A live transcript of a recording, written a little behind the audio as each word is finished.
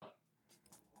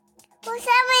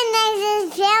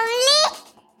Nexus family.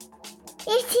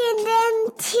 You tuned in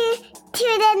to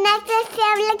the Nexus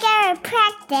family Garrett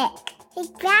practice.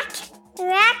 Sit back,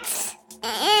 relax,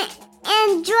 and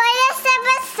enjoy this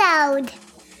episode.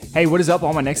 Hey, what is up,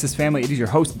 all my Nexus family? It is your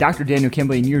host, Dr. Daniel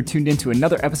Kimbley, and you're tuned into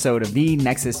another episode of the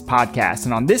Nexus Podcast.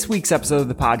 And on this week's episode of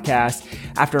the podcast,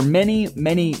 after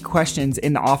many questions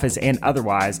in the office and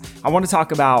otherwise, I want to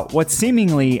talk about what's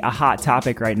seemingly a hot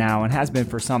topic right now and has been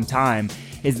for some time,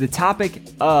 is the topic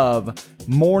of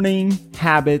morning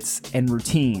habits and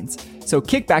routines. So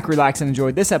kick back, relax, and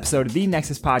enjoy this episode of the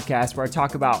Nexus Podcast, where I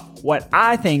talk about what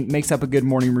I think makes up a good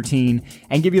morning routine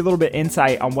and give you a little bit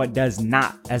insight on what does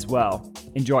not as well.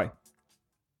 Enjoy.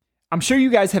 I'm sure you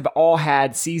guys have all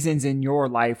had seasons in your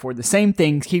life where the same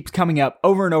thing keeps coming up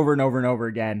over and over and over and over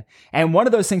again. And one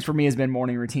of those things for me has been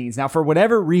morning routines. Now, for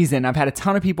whatever reason, I've had a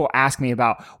ton of people ask me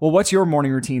about, well, what's your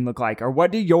morning routine look like? Or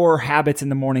what do your habits in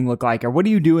the morning look like? Or what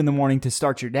do you do in the morning to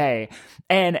start your day?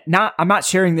 And I'm not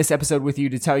sharing this episode with you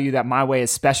to tell you that my way is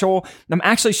special. I'm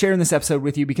actually sharing this episode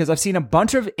with you because I've seen a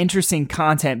bunch of interesting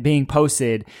content being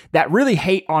posted that really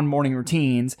hate on morning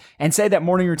routines and say that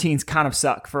morning routines kind of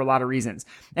suck for a lot of reasons.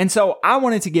 And so I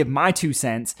wanted to give my 2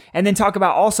 cents and then talk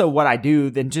about also what I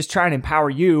do, then just try and empower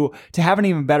you to have an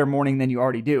even better morning than you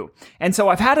already do. And so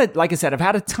I've had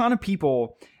a ton of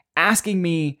people asking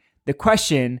me the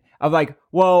question of like,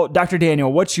 well, Dr.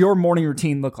 Daniel, what's your morning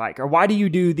routine look like? Or why do you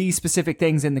do these specific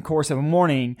things in the course of a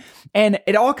morning? And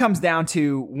it all comes down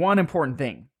to one important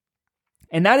thing.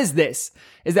 And that is this,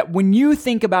 is that when you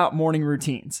think about morning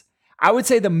routines, I would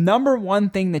say the number one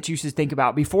thing that you should think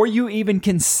about before you even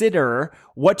consider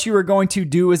what you are going to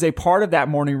do as a part of that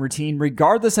morning routine,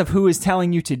 regardless of who is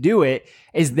telling you to do it,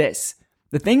 is this.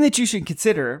 The thing that you should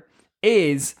consider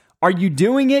is, are you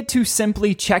doing it to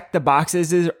simply check the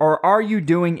boxes, or are you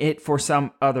doing it for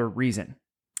some other reason?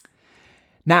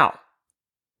 Now,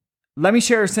 let me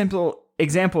share a simple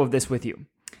example of this with you.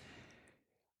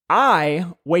 I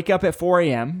wake up at 4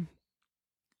 a.m.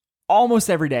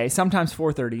 almost every day, sometimes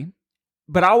 4:30.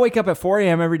 But I'll wake up at 4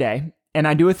 a.m. every day and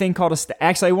I do a thing called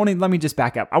let me just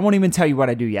back up. I won't even tell you what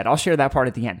I do yet. I'll share that part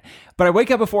at the end. But I wake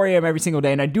up at 4 a.m. every single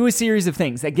day and I do a series of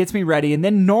things that gets me ready. And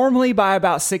then normally by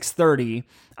about 6:30,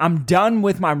 I'm done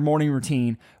with my morning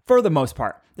routine for the most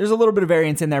part. There's a little bit of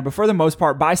variance in there, but for the most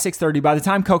part, by 6:30, by the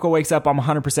time Coco wakes up, I'm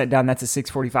 100% done. That's at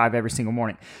 6:45 every single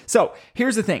morning. So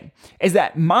here's the thing, is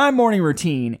that my morning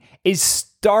routine is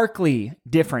starkly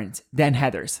different than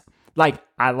Heather's. Like,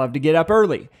 I love to get up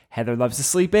early. Heather loves to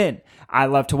sleep in. I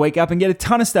love to wake up and get a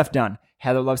ton of stuff done.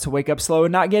 Heather loves to wake up slow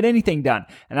and not get anything done.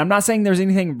 And I'm not saying there's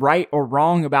anything right or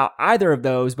wrong about either of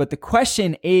those, but the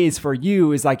question is for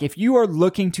you is like, if you are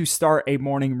looking to start a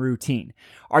morning routine,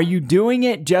 are you doing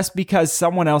it just because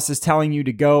someone else is telling you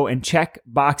to go and check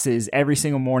boxes every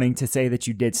single morning to say that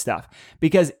you did stuff?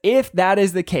 Because if that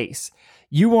is the case,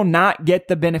 you will not get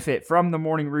the benefit from the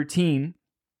morning routine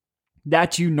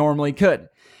that you normally could.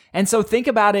 And so think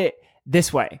about it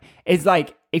this way. It's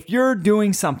like, if you're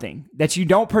doing something that you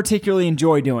don't particularly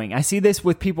enjoy doing, I see this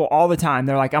with people all the time.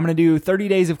 They're like, I'm going to do 30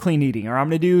 days of clean eating, or I'm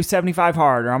going to do 75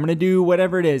 hard, or I'm going to do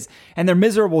whatever it is. And they're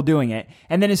miserable doing it.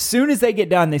 And then as soon as they get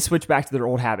done, they switch back to their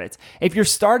old habits. If you're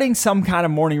starting some kind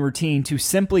of morning routine to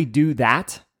simply do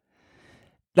that,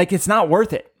 like, it's not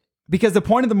worth it, because the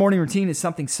point of the morning routine is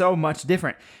something so much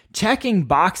different. Checking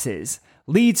boxes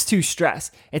leads to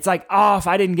stress. It's like, oh, if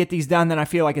I didn't get these done, then I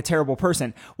feel like a terrible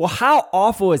person. Well, how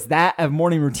awful is that of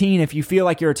morning routine if you feel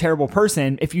like you're a terrible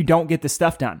person if you don't get the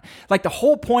stuff done? Like, the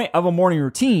whole point of a morning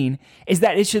routine is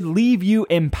that it should leave you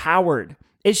empowered.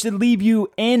 It should leave you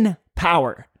in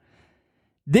power.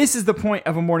 This is the point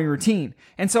of a morning routine.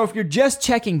 And so if you're just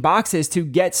checking boxes to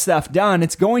get stuff done,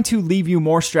 it's going to leave you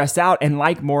more stressed out and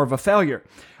like more of a failure.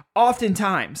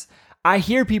 Oftentimes, I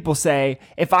hear people say,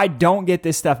 if I don't get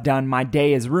this stuff done, my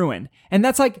day is ruined. And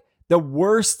that's like the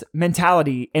worst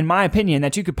mentality, in my opinion,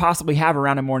 that you could possibly have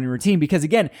around a morning routine. Because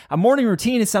again, a morning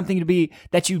routine is something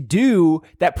that you do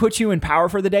that puts you in power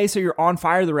for the day, so you're on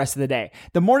fire the rest of the day.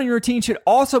 The morning routine should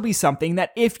also be something that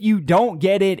if you don't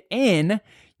get it in,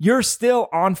 you're still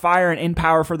on fire and in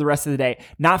power for the rest of the day,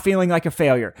 not feeling like a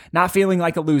failure, not feeling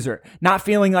like a loser, not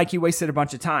feeling like you wasted a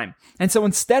bunch of time. And so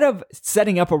instead of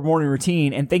setting up a morning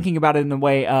routine and thinking about it in the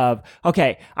way of,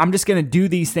 okay, I'm just going to do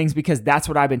these things because that's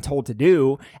what I've been told to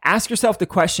do, ask yourself the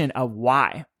question of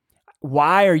why.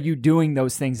 Why are you doing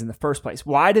those things in the first place?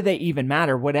 Why do they even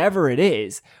matter? Whatever it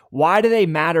is, why do they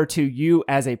matter to you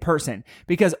as a person?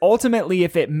 Because ultimately,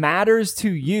 if it matters to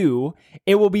you,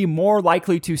 it will be more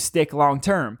likely to stick long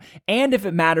term. And if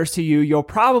it matters to you, you'll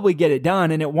probably get it done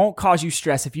and it won't cause you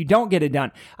stress if you don't get it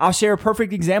done. I'll share a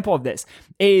perfect example of this.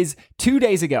 Is 2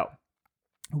 days ago,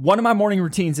 one of my morning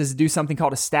routines is to do something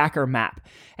called a stacker map.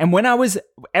 And when I was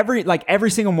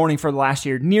every single morning for the last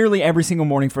year, nearly every single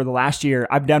morning for the last year,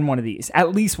 I've done one of these,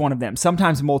 at least one of them,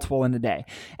 sometimes multiple in a day.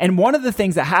 And one of the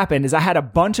things that happened is I had a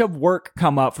bunch of work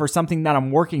come up for something that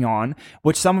I'm working on,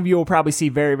 which some of you will probably see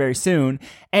very, very soon.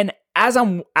 And as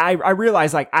I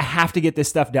realized like I have to get this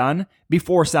stuff done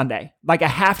before Sunday. Like I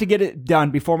have to get it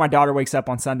done before my daughter wakes up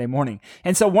on Sunday morning.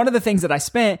 And so one of the things that I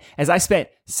spent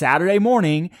Saturday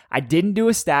morning, I didn't do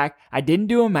a stack. I didn't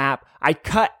do a map. I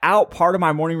cut out part of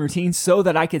my morning routine so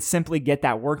that I could simply get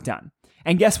that work done.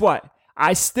 And guess what?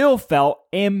 I still felt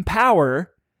empowered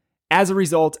as a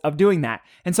result of doing that.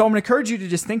 And so I'm going to encourage you to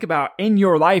just think about in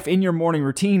your life, in your morning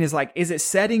routine is like, is it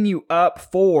setting you up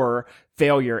for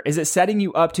failure? Is it setting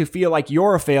you up to feel like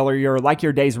you're a failure, like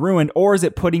your day's ruined, or is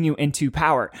it putting you into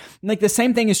power? And like the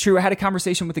same thing is true. I had a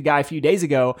conversation with a guy a few days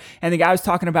ago, and the guy was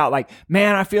talking about like,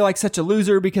 man, I feel like such a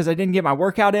loser because I didn't get my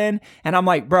workout in. And I'm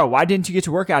like, bro, why didn't you get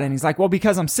your workout in? He's like, well,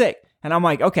 because I'm sick. And I'm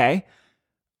like, okay,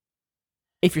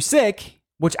 if you're sick,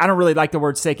 which I don't really like the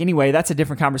word sick anyway. That's a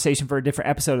different conversation for a different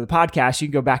episode of the podcast. You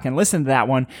can go back and listen to that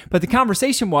one. But the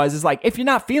conversation is like, if you're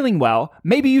not feeling well,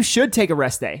 maybe you should take a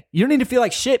rest day. You don't need to feel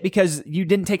like shit because you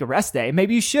didn't take a rest day.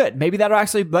 Maybe you should. Maybe that'll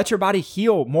actually let your body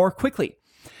heal more quickly.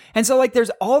 And so like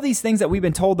there's all these things that we've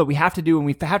been told that we have to do and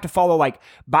we have to follow like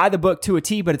by the book to a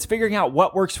T, but it's figuring out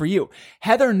what works for you.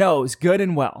 Heather knows good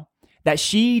and well that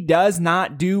she does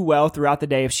not do well throughout the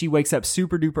day if she wakes up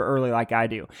super duper early like I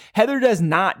do. Heather does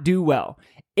not do well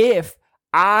if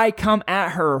I come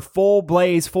at her full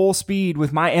blaze, full speed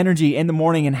with my energy in the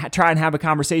morning and try and have a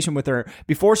conversation with her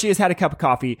before she has had a cup of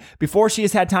coffee, before she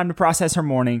has had time to process her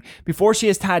morning, before she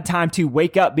has had time to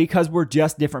wake up, because we're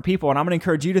just different people. And I'm going to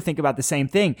encourage you to think about the same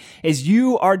thing, is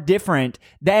you are different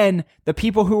than the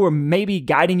people who are maybe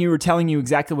guiding you or telling you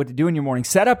exactly what to do in your morning.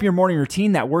 Set up your morning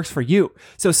routine that works for you.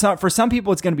 So for some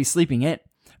people, it's going to be sleeping in.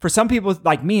 For some people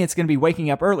like me, it's going to be waking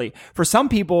up early. For some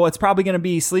people, it's probably going to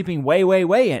be sleeping way, way,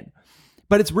 way in.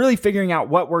 But it's really figuring out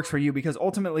what works for you, because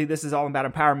ultimately this is all about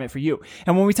empowerment for you.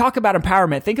 And when we talk about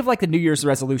empowerment, think of like the New Year's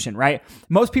resolution, right?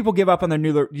 Most people give up on their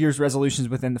New Year's resolutions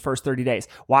within the first 30 days.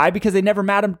 Why? Because they never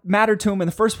mattered to them in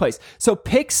the first place. So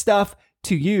pick stuff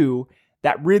to you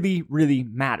that really, really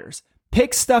matters.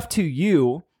 Pick stuff to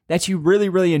you that you really,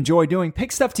 really enjoy doing.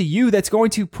 Pick stuff to you that's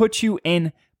going to put you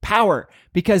in power,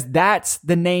 because that's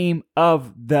the name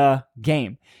of the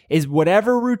game. Is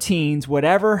whatever routines,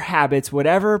 whatever habits,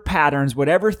 whatever patterns,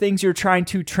 whatever things you're trying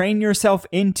to train yourself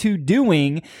into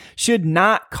doing should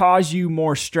not cause you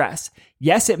more stress.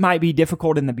 Yes, it might be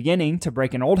difficult in the beginning to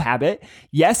break an old habit.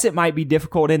 Yes, it might be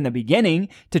difficult in the beginning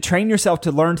to train yourself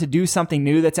to learn to do something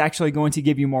new that's actually going to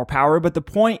give you more power. But the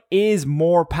point is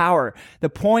more power. The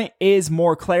point is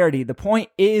more clarity. The point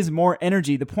is more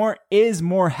energy. The point is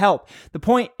more health. The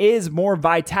point is more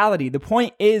vitality. The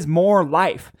point is more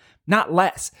life, not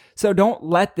less. So don't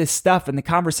let this stuff in the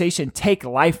conversation take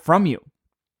life from you.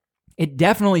 It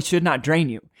definitely should not drain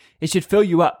you. It should fill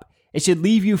you up. It should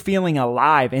leave you feeling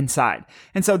alive inside.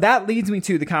 And so that leads me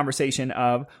to the conversation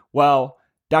of, well,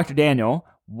 Dr. Daniel,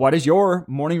 what does your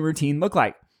morning routine look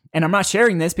like? And I'm not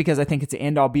sharing this because I think it's an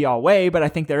end-all be-all way, but I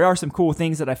think there are some cool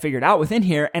things that I figured out within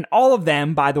here. And all of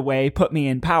them, by the way, put me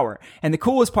in power. And the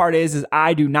coolest part is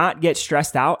I do not get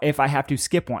stressed out if I have to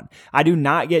skip one. I do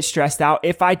not get stressed out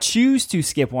if I choose to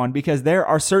skip one, because there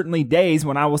are certainly days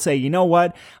when I will say, you know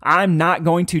what? I'm not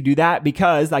going to do that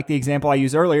because, like the example I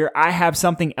used earlier, I have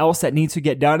something else that needs to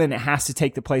get done and it has to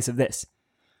take the place of this.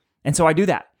 And so I do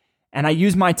that. And I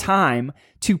use my time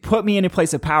to put me in a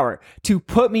place of power, to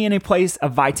put me in a place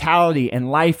of vitality and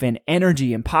life and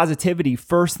energy and positivity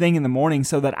first thing in the morning,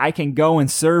 so that I can go and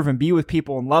serve and be with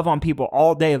people and love on people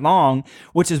all day long,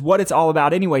 which is what it's all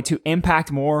about anyway, to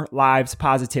impact more lives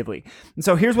positively. And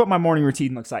so here's what my morning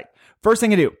routine looks like. First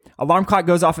thing I do, alarm clock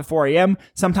goes off at 4 a.m.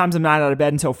 Sometimes I'm not out of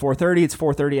bed until 4:30. It's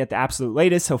 4:30 at the absolute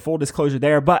latest, so full disclosure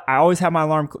there. But I always have my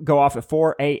alarm go off at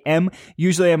 4 a.m.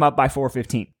 Usually I'm up by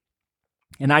 4:15.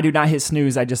 And I do not hit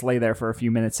snooze. I just lay there for a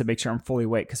few minutes to make sure I'm fully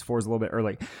awake, because 4 is a little bit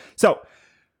early. So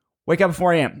wake up at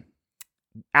 4 a.m.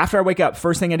 After I wake up,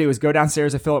 first thing I do is go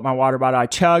downstairs. I fill up my water bottle. I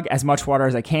chug as much water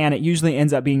as I can. It usually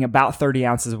ends up being about 30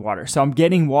 ounces of water. So I'm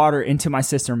getting water into my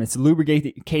system. It's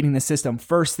lubricating the system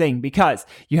first thing, because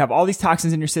you have all these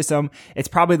toxins in your system. It's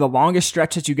probably the longest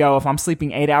stretch that you go. If I'm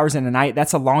sleeping 8 hours in a night,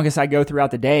 that's the longest I go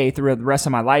throughout the day, throughout the rest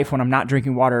of my life, when I'm not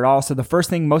drinking water at all. So the first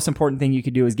thing, most important thing you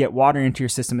could do is get water into your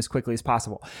system as quickly as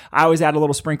possible. I always add a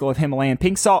little sprinkle of Himalayan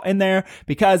pink salt in there,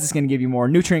 because it's going to give you more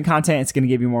nutrient content. It's going to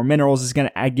give you more minerals. It's going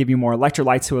to give you more electrolytes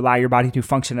to allow your body to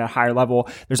function at a higher level.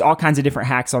 There's all kinds of different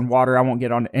hacks on water. I won't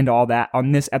get into all that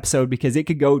on this episode because it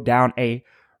could go down a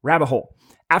rabbit hole.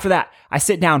 After that, I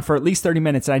sit down for at least 30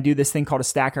 minutes and I do this thing called a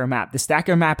stack or a map. The stack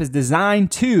or map is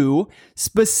designed to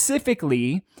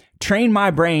specifically train my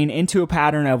brain into a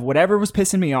pattern of whatever was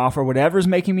pissing me off or whatever's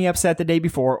making me upset the day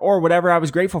before or whatever I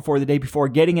was grateful for the day before,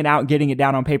 getting it out and getting it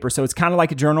down on paper. So it's kind of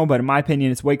like a journal, but in my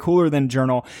opinion, it's way cooler than a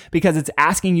journal because it's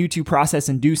asking you to process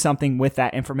and do something with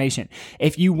that information.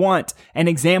 If you want an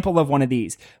example of one of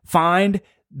these, find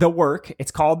The Work. It's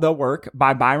called The Work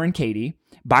by Byron Katie.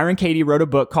 Byron Katie wrote a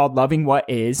book called Loving What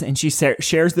Is, and she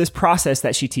shares this process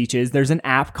that she teaches. There's an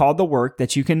app called The Work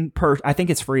that you can, I think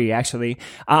it's free actually,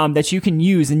 that you can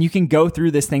use, and you can go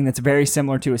through this thing that's very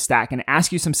similar to a stack and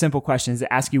ask you some simple questions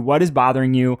that ask you what is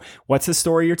bothering you, what's the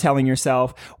story you're telling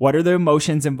yourself, what are the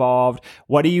emotions involved,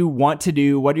 what do you want to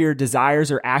do, what are your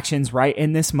desires or actions right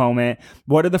in this moment,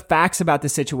 what are the facts about the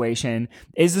situation,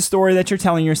 is the story that you're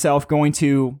telling yourself going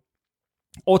to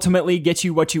ultimately get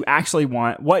you what you actually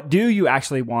want? What do you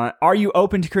actually want? Are you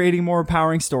open to creating a more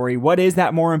empowering story? What is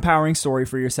that more empowering story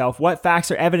for yourself? What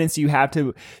facts or evidence do you have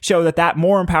to show that that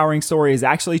more empowering story is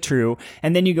actually true?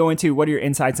 And then you go into what are your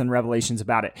insights and revelations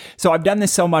about it? So I've done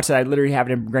this so much that I literally have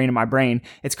it ingrained in my brain.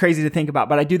 It's crazy to think about,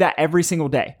 but I do that every single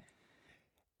day.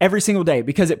 Every single day,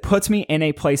 because it puts me in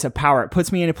a place of power. It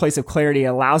puts me in a place of clarity. It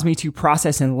allows me to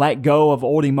process and let go of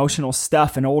old emotional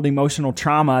stuff and old emotional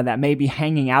trauma that may be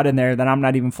hanging out in there that I'm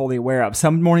not even fully aware of.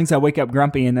 Some mornings I wake up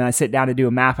grumpy and then I sit down to do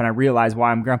a map and I realize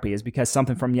why I'm grumpy is because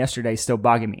something from yesterday is still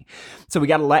bugging me. So we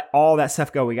got to let all that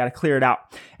stuff go. We got to clear it out.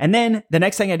 And then the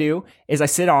next thing I do is I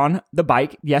sit on the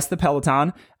bike. Yes, the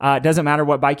Peloton. It doesn't matter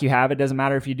what bike you have. It doesn't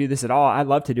matter if you do this at all. I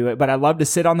love to do it, but I love to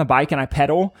sit on the bike and I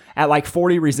pedal at like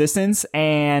 40 resistance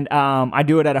and I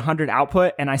do it at 100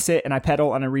 output and I sit and I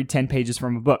pedal and I read 10 pages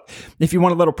from a book. If you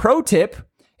want a little pro tip,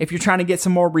 if you're trying to get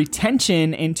some more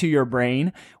retention into your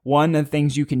brain, one of the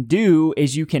things you can do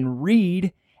is you can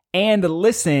read and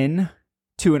listen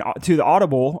to the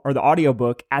Audible or the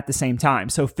audiobook at the same time.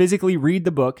 So physically read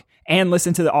the book and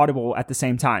listen to the Audible at the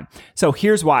same time. So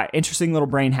here's why. Interesting little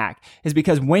brain hack is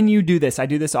because when you do this, I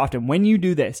do this often. When you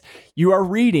do this, you are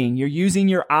reading, you're using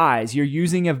your eyes, you're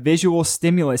using a visual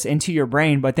stimulus into your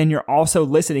brain, but then you're also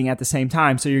listening at the same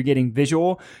time. So you're getting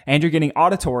visual and you're getting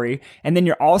auditory, and then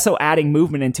you're also adding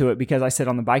movement into it because I sit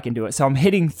on the bike and do it. So I'm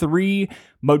hitting 3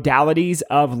 modalities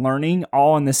of learning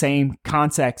all in the same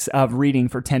context of reading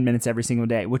for 10 minutes every single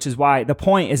day, which is why the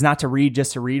point is not to read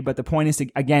just to read, but the point is to,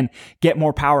 again, get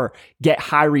more power, get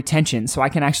high retention so I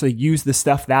can actually use the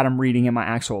stuff that I'm reading in my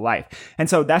actual life. And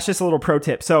so that's just a little pro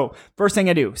tip. So first thing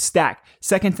I do, stack.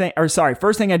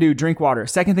 First thing I do, drink water.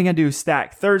 Second thing I do,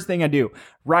 stack. Third thing I do,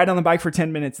 ride on the bike for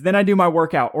 10 minutes. Then I do my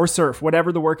workout or surf,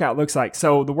 whatever the workout looks like.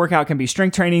 So the workout can be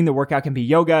strength training. The workout can be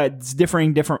yoga. It's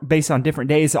different based on different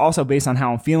days. Also based on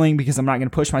how I'm feeling, because I'm not going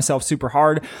to push myself super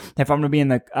hard if I'm going to be in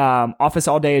the office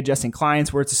all day adjusting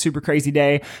clients where it's a super crazy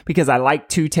day, because I like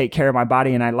to take care of my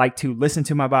body and I like to listen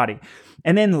to my body.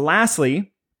 And then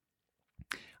lastly,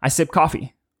 I sip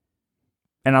coffee.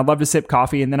 And I love to sip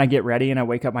coffee, and then I get ready and I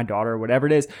wake up my daughter or whatever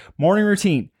it is. Morning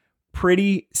routine.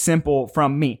 Pretty simple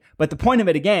from me. But the point of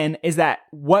it again is that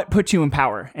what puts you in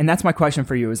power? And that's my question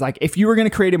for you is like, if you were going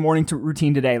to create a morning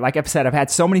routine today, like I've said, I've had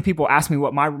so many people ask me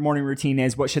what my morning routine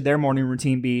is. What should their morning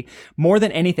routine be? More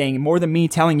than anything, more than me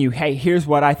telling you, hey, here's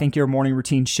what I think your morning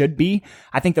routine should be.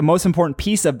 I think the most important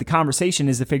piece of the conversation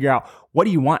is to figure out, what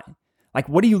do you want? Like,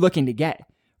 what are you looking to get?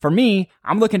 For me,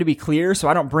 I'm looking to be clear so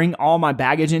I don't bring all my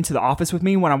baggage into the office with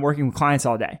me when I'm working with clients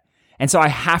all day. And so I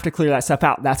have to clear that stuff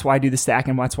out. That's why I do the stack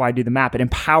and that's why I do the map. It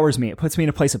empowers me. It puts me in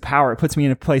a place of power. It puts me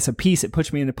in a place of peace. It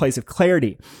puts me in a place of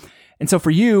clarity. And so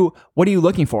for you, what are you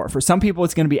looking for? For some people,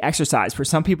 it's going to be exercise. For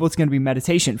some people, it's going to be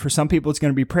meditation. For some people, it's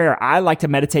going to be prayer. I like to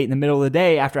meditate in the middle of the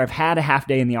day after I've had a half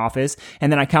day in the office.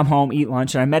 And then I come home, eat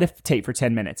lunch, and I meditate for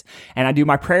 10 minutes. And I do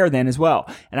my prayer then as well.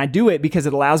 And I do it because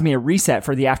it allows me a reset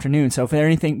for the afternoon. So if there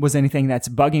was anything that's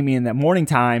bugging me in that morning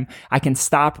time, I can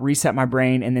stop, reset my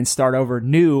brain, and then start over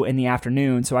new in the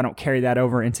afternoon so I don't carry that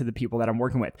over into the people that I'm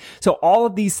working with. So all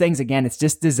of these things, again, it's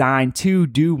just designed to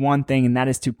do one thing, and that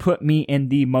is to put me in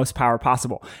the most power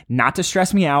possible. Not to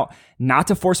stress me out, not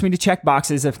to force me to check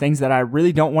boxes of things that I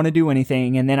really don't want to do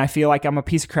anything, and then I feel like I'm a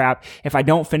piece of crap if I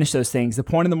don't finish those things. The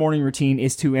point of the morning routine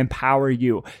is to empower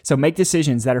you. So make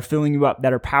decisions that are filling you up,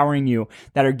 that are powering you,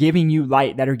 that are giving you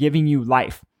light, that are giving you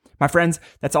life. My friends,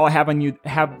 that's all I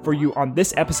have for you on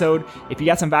this episode. If you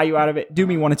got some value out of it, do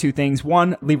me one of two things.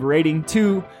 1, leave a rating.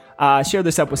 2, share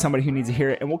this up with somebody who needs to hear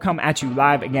it, and we'll come at you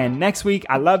live again next week.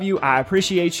 I love you. I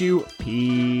appreciate you.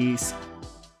 Peace.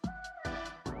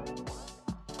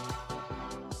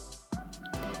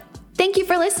 Thank you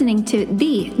for listening to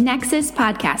the Nexus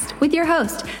Podcast with your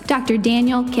host, Dr.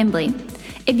 Daniel Kimbley.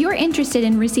 If you're interested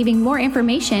in receiving more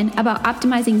information about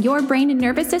optimizing your brain and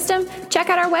nervous system, check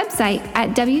out our website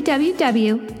at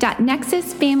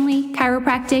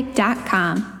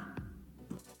www.nexusfamilychiropractic.com.